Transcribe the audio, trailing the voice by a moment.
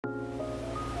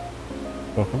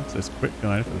Welcome to this quick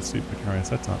guide for the Supercarrier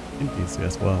setup in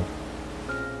DCS World.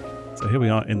 So here we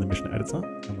are in the mission editor,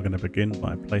 and we're going to begin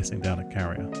by placing down a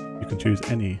carrier. You can choose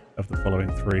any of the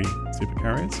following 3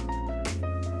 supercarriers,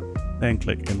 then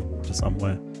click in the water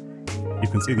somewhere. You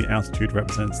can see the altitude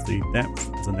represents the depth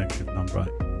as a negative number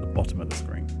at the bottom of the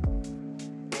screen.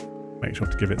 Make sure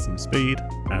to give it some speed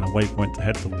and a waypoint to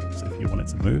head towards if you want it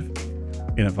to move.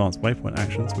 In advanced waypoint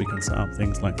actions, we can set up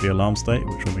things like the alarm state,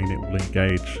 which will mean it will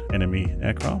engage enemy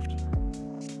aircraft.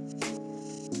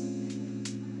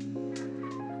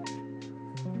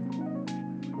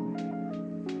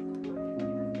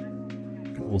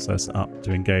 You can also set up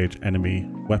to engage enemy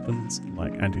weapons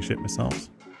like anti-ship missiles.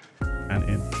 And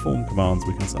in perform commands,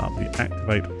 we can set up the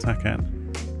activate TACAN.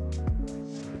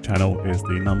 The channel is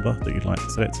the number that you'd like to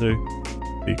set it to.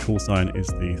 The call sign is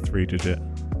the 3-digit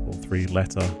or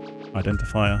 3-letter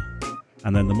identifier,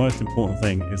 and then the most important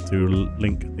thing is to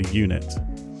link the unit. So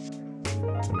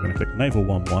we're going to click Naval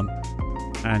 11,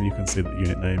 and you can see that the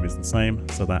unit name is the same,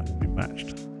 so that will be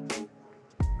matched.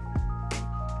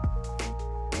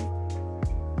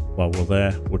 While we're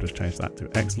there, we'll just change that to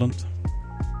excellent.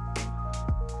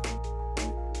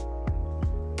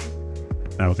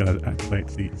 Now we're going to activate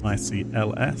the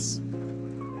ICLS.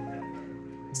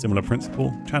 Similar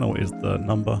principle, channel is the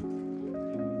number,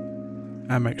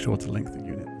 and make sure to link the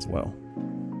unit as well.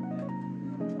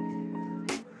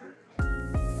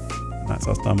 And that's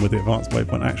us done with the advanced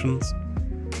waypoint actions.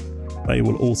 They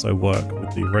will also work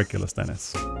with the regular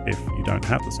Stennis if you don't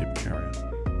have the supercarrier.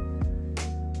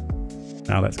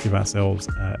 Now let's give ourselves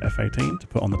F-18 to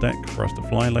put on the deck for us to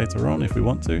fly later on if we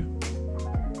want to.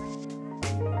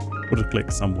 We'll just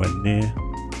click somewhere near,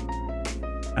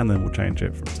 and then we'll change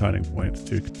it from turning point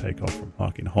to take off from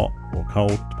parking hot or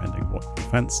cold, depending what you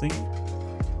fancy.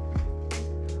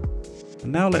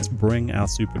 And now let's bring our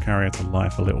supercarrier to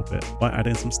life a little bit by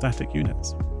adding some static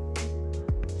units.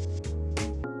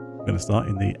 We're going to start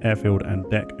in the airfield and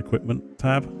deck equipment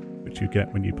tab, which you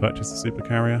get when you purchase the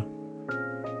supercarrier.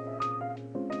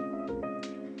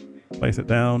 Place it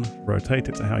down, rotate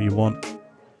it to how you want,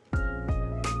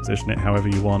 position it however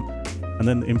you want, and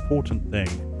then the important thing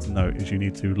to note is you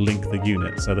need to link the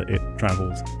unit so that it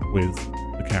travels with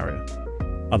the carrier.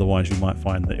 Otherwise you might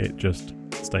find that it just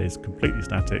stays completely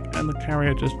static and the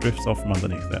carrier just drifts off from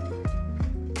underneath it.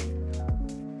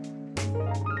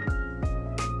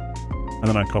 And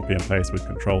then I copy and paste with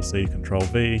Ctrl-C,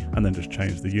 Ctrl-V, and then just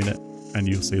change the unit, and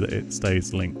you'll see that it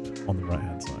stays linked on the right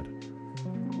hand side.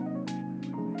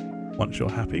 Once you're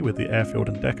happy with the airfield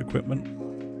and deck equipment,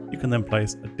 you can then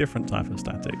place a different type of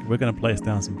static. We're going to place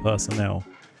down some personnel,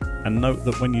 and note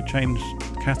that when you change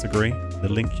category, the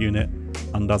link unit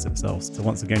undoes itself. So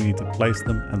once again, you need to place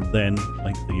them and then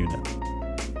link the unit.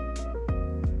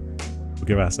 We'll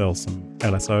give ourselves some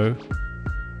LSO.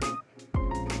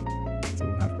 So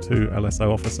we'll have 2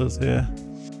 LSO officers here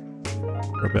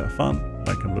for a bit of fun.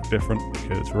 Make them look different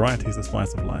because variety is the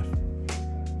spice of life.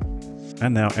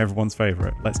 And now everyone's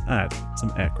favorite, let's add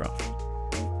some aircraft.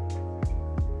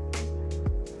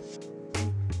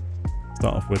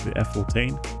 Start off with the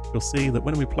F-14. You'll see that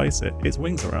when we place it, its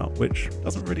wings are out, which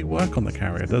doesn't really work on the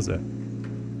carrier, does it?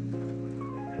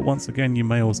 But once again, you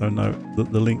may also note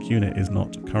that the link unit is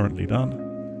not currently done.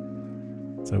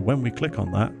 So when we click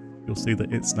on that, you'll see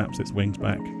that it snaps its wings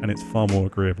back, and it's far more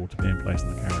agreeable to being placed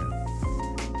on the carrier.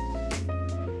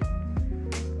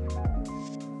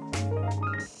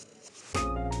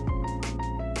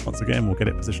 Once again, we'll get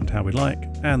it positioned how we like,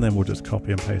 and then we'll just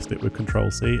copy and paste it with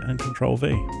Ctrl-C and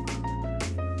Ctrl-V.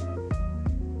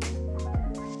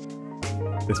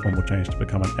 This one will change to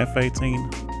become an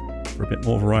F-18 for a bit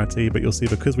more variety, but you'll see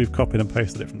because we've copied and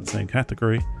pasted it from the same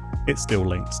category, it's still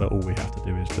linked, so all we have to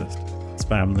do is just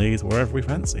spam these wherever we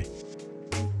fancy.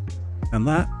 And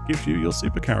that gives you your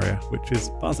supercarrier, which is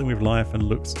buzzing with life and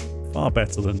looks far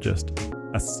better than just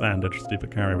a standard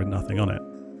supercarrier with nothing on it.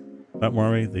 Don't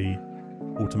worry, the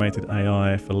automated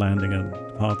AI for landing and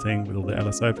departing with all the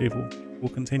LSO people will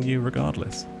continue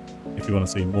regardless. If you want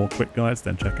to see more quick guides,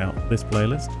 then check out this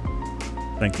playlist.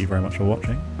 Thank you very much for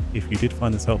watching. If you did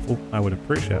find this helpful, I would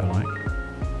appreciate a like.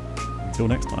 Until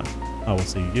next time, I will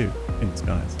see you in the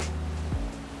skies.